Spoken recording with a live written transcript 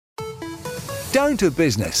Down to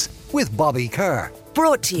Business with Bobby Kerr.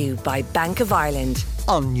 Brought to you by Bank of Ireland.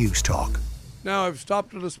 On News Talk. Now I've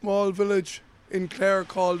stopped at a small village in Clare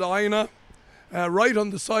called Moo'ghna. Right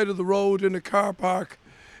on the side of the road in a car park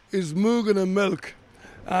is Moo'ghna Milk.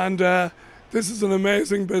 And this is an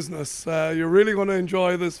amazing business. You're really going to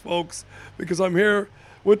enjoy this, folks, because I'm here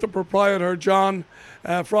with the proprietor, John,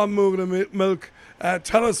 from Moo'ghna Milk.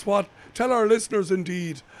 Tell our listeners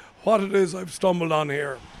indeed what it is I've stumbled on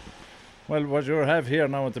here. Well, what you have here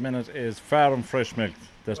now at the minute is farm fresh milk.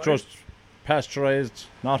 That's just pasteurised,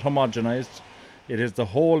 not homogenised. It is the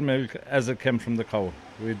whole milk as it came from the cow.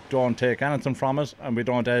 We don't take anything from it and we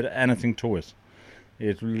don't add anything to it.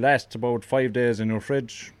 It lasts about 5 days in your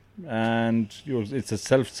fridge, and it's a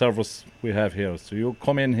self-service we have here. So you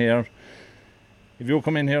come in here. If you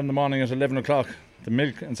come in here in the morning at 11 o'clock, the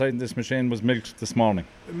milk inside this machine was milked this morning.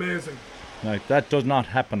 Amazing. Like, that does not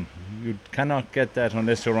happen. You cannot get that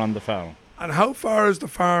unless you're on the farm. And how far is the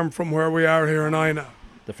farm from where we are here in Moo'ghna?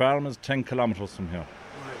 The farm is 10 kilometres from here.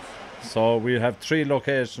 So we have two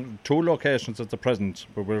locations at the present,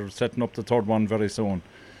 but we're setting up the third one very soon.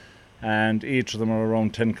 And each of them are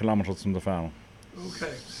around 10 kilometres from the farm.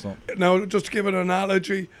 Okay. So now, just to give an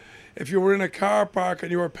analogy, if you were in a car park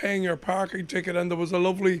and you were paying your parking ticket and there was a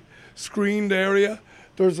lovely screened area,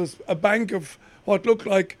 there's a bank of what looked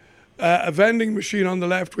like a vending machine on the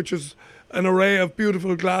left, which is an array of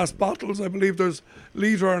beautiful glass bottles. I believe there's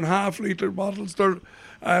litre and half-litre bottles there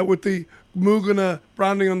with the Moo'ghna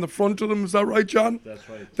branding on the front of them. Is that right, John? That's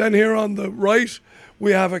right. Then here on the right,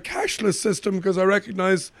 we have a cashless system because I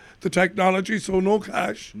recognise the technology, so no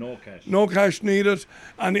cash. no cash. No cash needed.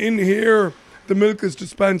 And in here, the milk is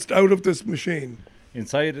dispensed out of this machine.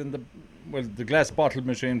 Inside the glass bottle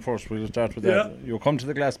machine first, we'll start with that. You come to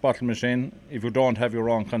the glass bottle machine if you don't have your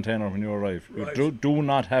own container when you arrive. Right. You do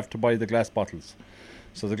not have to buy the glass bottles.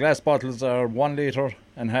 So the glass bottles are 1 litre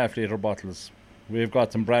and half-litre bottles. We've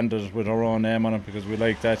got them branded with our own name on it because we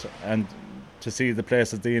like that, and to see the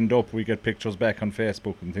places they end up, we get pictures back on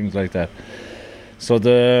Facebook and things like that. So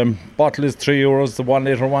the bottle is €3, the 1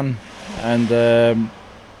 litre one, and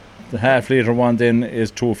the half-litre one then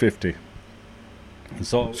is €2.50.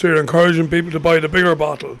 So you're encouraging people to buy the bigger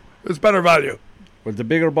bottle. It's better value. Well, the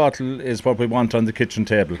bigger bottle is what we want on the kitchen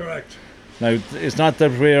table. Correct. Now, it's not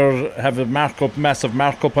that we have a massive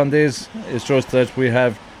markup on these. It's just that we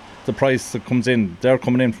have the price that comes in. They're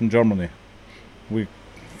coming in from Germany. We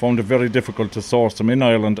found it very difficult to source them in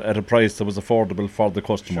Ireland at a price that was affordable for the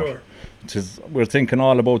customer. Sure. We're thinking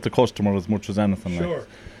all about the customer as much as anything. Sure. Like.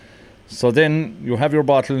 So then you have your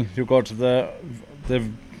bottle. You go to the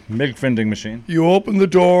milk vending machine. You open the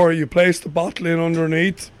door, you place the bottle in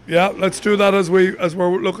underneath. Yeah, let's do that as we're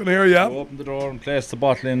looking here, yeah. You open the door and place the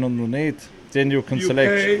bottle in underneath. Then you can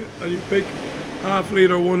select. Pay and you pick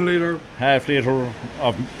half-litre, 1 litre. Half-litre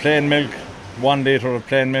of plain milk, 1 litre of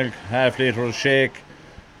plain milk, half-litre of shake,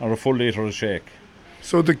 or a full litre of shake.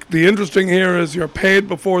 So the interesting here is you're paid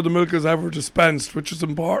before the milk is ever dispensed, which is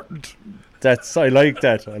important. I like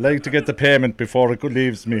that. I like to get the payment before it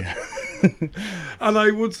leaves me. And I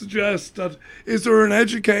would suggest that, is there an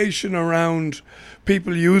education around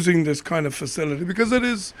people using this kind of facility? Because it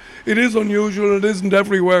is unusual, it isn't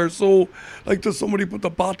everywhere. So, like, does somebody put the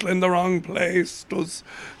bottle in the wrong place? Does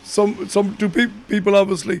people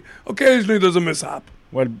obviously, occasionally there's a mishap.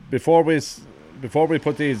 Well, before we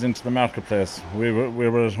put these into the marketplace, we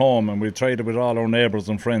were at home and we tried it with all our neighbours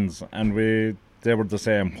and friends, and they were the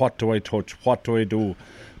same. What do I touch? What do I do?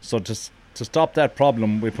 So to stop that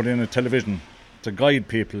problem, we put in a television to guide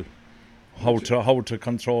people how to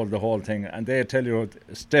control the whole thing, and they tell you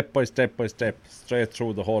step by step straight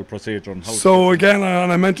through the whole procedure. And so again,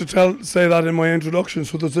 and I meant to say that in my introduction.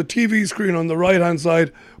 So there's a TV screen on the right hand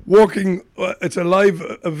side working. It's a live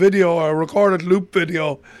video, or a recorded loop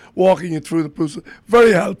video, walking you through the process.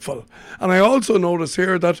 Very helpful. And I also notice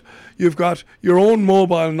here that you've got your own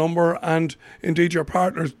mobile number and indeed your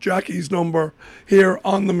partner's, Jackie's, number here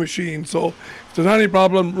on the machine. So if there's any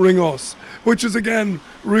problem, ring us, which is again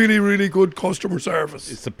really, really good customer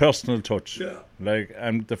service. It's a personal touch. Yeah. Like,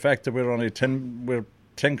 and the fact that we're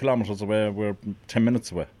 10 kilometres away, we're 10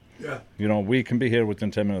 minutes away. Yeah. You know, we can be here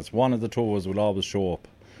within 10 minutes. One of the two of us will always show up.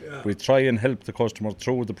 Yeah. We try and help the customer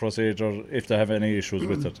through the procedure if they have any issues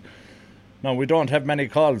with it. Now, we don't have many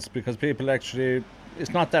calls because people actually,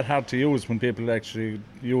 it's not that hard to use when people actually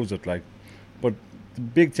use it. Like, but the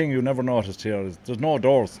big thing you never noticed here is there's no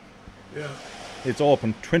doors. Yeah. It's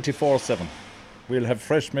open 24/7. We'll have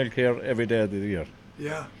fresh milk here every day of the year.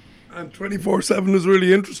 Yeah. And 24/7 is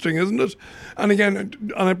really interesting, isn't it? And again,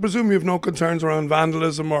 and I presume you have no concerns around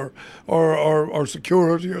vandalism or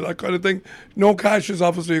security or that kind of thing. No cash is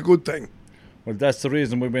obviously a good thing. Well, that's the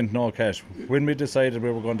reason we went no cash. When we decided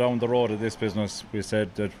we were going down the road of this business, we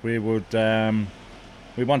said that we would.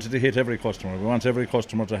 We wanted to hit every customer. We want every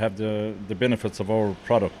customer to have the benefits of our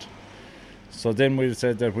product. So then we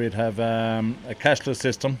said that we'd have a cashless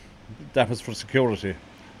system. That was for security.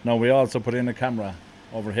 Now we also put in a camera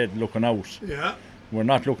overhead looking out. Yeah. We're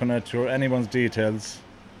not looking at anyone's details.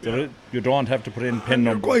 You don't have to put in PIN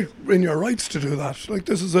You're number. quite in your rights to do that. Like,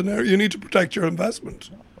 this is an area you need to protect your investment.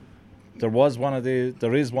 There is one of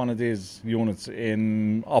these units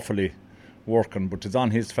in Offaly working, but it's on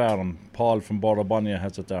his farm. Paul from Borrabonia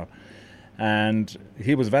has it there. And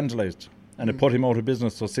he was vandalised, and it put him out of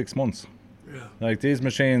business for 6 months. Yeah. Like, these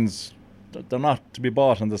machines, they're not to be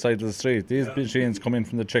bought on the side of the street. These machines come in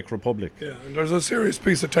from the Czech Republic. Yeah, and there's a serious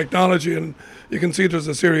piece of technology, and you can see there's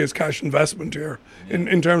a serious cash investment here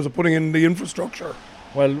in terms of putting in the infrastructure.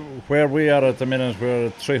 Well, where we are at the minute, we're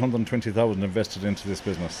at 320,000 invested into this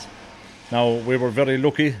business. Now, we were very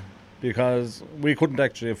lucky because we couldn't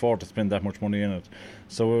actually afford to spend that much money in it.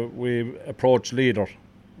 So we approached Leader,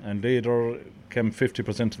 and Leader came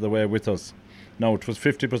 50% of the way with us. Now, it was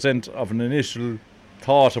 50% of an initial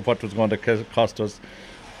thought of what was going to cost us,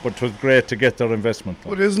 but it was great to get their investment.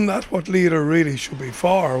 But isn't that what Leader really should be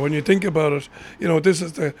for? When you think about it, you know, this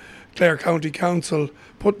is the Clare County Council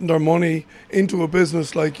putting their money into a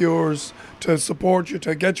business like yours to support you,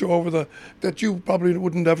 to get you over that you probably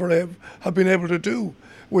wouldn't ever have been able to do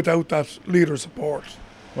without that Leader support.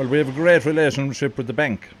 Well, we have a great relationship with the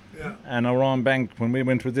bank. Yeah. And our own bank, when we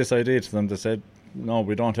went with this idea to them, they said, no,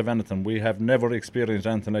 we don't have anything. We have never experienced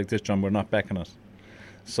anything like this, John. We're not backing it.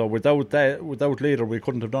 So without Leader, we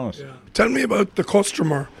couldn't have done it. Yeah. Tell me about the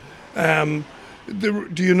customer. Do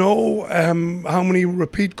you know how many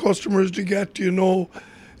repeat customers do you get? Do you know,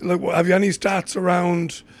 like, have you any stats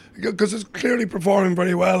around? Because it's clearly performing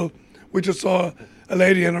very well. We just saw a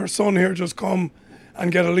lady and her son here just come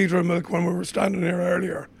and get a litre of milk when we were standing here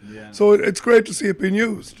earlier. Yeah. So it's great to see it being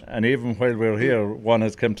used. And even while we were here, one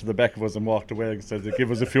has come to the back of us and walked away and said,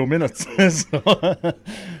 give us a few minutes. So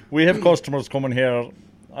we have customers coming here.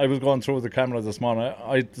 I was going through the camera this morning.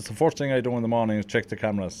 It's the first thing I do in the morning is check the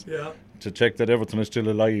cameras. Yeah. To check that everything is still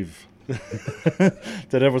alive.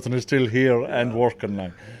 That everything is still here and working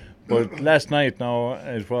now. But last night now,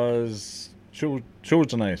 it was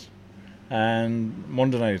Tuesday night and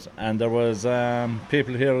Monday night, and there was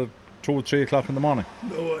people here at 2 or 3 o'clock in the morning.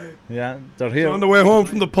 No way. Yeah, they're here. So on the way home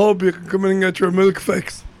from the pub, you can come in and get your milk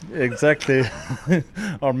fix. Exactly.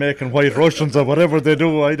 Or making white Russians or whatever they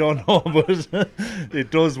do, I don't know, but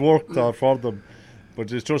it does work for them.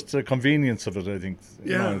 But it's just the convenience of it, I think.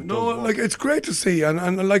 Yeah, like, it's great to see.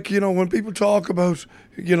 And like, you know, when people talk about,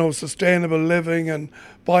 you know, sustainable living and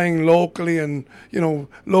buying locally and, you know,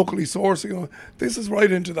 locally sourcing, you know, this is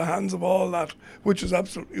right into the hands of all that, which is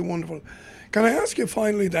absolutely wonderful. Can I ask you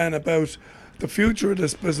finally then about the future of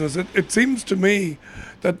this business? It seems to me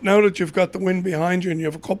that now that you've got the wind behind you and you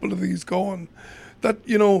have a couple of these going, that,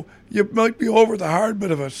 you know, you might be over the hard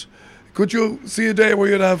bit of it. Could you see a day where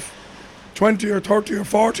you'd have 20 or 30 or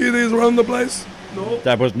 40 of these around the place? No.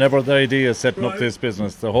 That was never the idea setting up this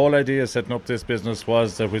business. The whole idea setting up this business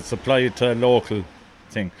was that we'd supply it to a local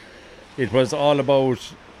thing. It was all about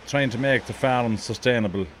trying to make the farm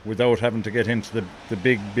sustainable without having to get into the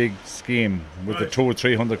big scheme with the 200 or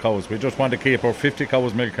 300 cows. We just want to keep our 50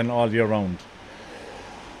 cows milking all year round.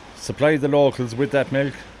 Supply the locals with that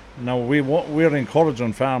milk. Now we're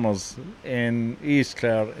encouraging farmers in East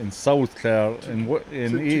Clare, in South Clare,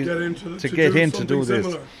 to get into do this,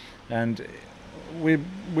 similar. And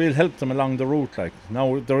we'll help them along the route. Like,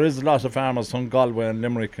 now there is a lot of farmers from Galway and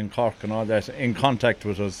Limerick and Cork and all that in contact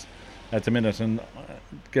with us at the minute and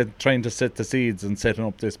trying to set the seeds and setting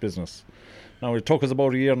up this business. Now it took us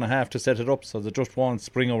about 1.5 years to set it up, so they just won't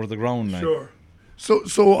spring over the ground. Sure.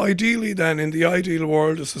 So ideally then, in the ideal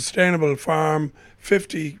world, a sustainable farm,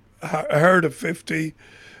 a herd of 50,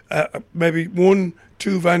 maybe 1-2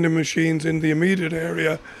 vending machines in the immediate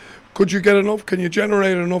area. Could you get enough? Can you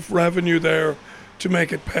generate enough revenue there to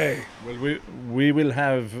make it pay? Well, we will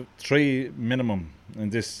have 3 minimum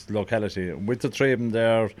in this locality. With the 3 of them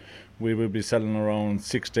there, we will be selling around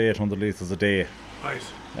 600 to 800 litres a day. Right.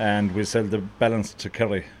 And we sell the balance to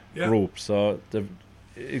Kerry group. So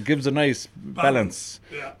it gives a nice balance.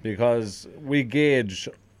 Because we gauge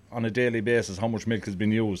on a daily basis how much milk has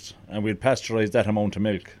been used, and we'd pasteurise that amount of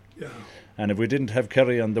milk. Yeah. And if we didn't have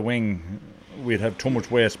Kerry on the wing, we'd have too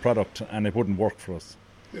much waste product and it wouldn't work for us.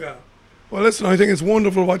 Yeah. Well, listen, I think it's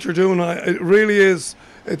wonderful what you're doing. It really is.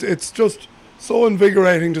 It's just so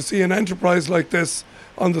invigorating to see an enterprise like this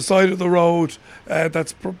on the side of the road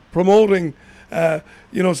that's promoting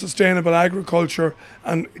sustainable agriculture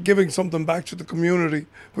and giving something back to the community,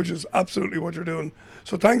 which is absolutely what you're doing.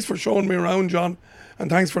 So thanks for showing me around, John, and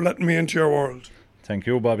thanks for letting me into your world. Thank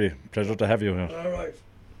you, Bobby. Pleasure to have you here. All right.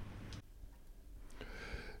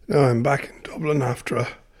 Now I'm back in Dublin after a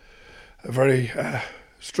very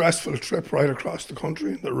stressful trip right across the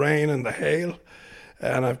country in the rain and the hail,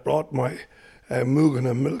 and I've brought my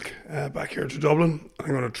Moo'ghna Milk back here to Dublin. I'm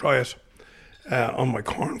going to try it on my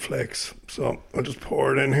cornflakes. So I'll just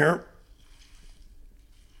pour it in here.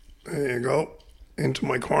 There you go, into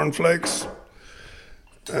my cornflakes.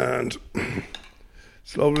 And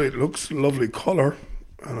it's lovely, it looks lovely colour.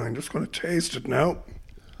 And I'm just going to taste it now.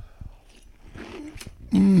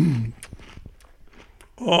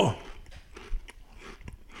 Oh.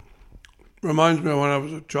 Reminds me of when I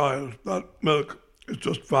was a child. That milk is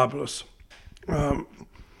just fabulous.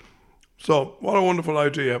 So what a wonderful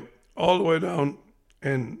idea. All the way down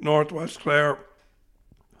in northwest Clare.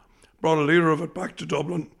 Brought a litre of it back to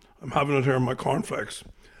Dublin. I'm having it here in my cornflakes.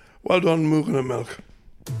 Well done, Moo'ghna Milk.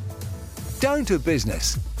 Down to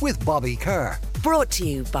Business with Bobby Kerr. Brought to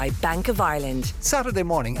you by Bank of Ireland. Saturday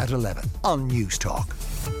morning at 11 on News Talk.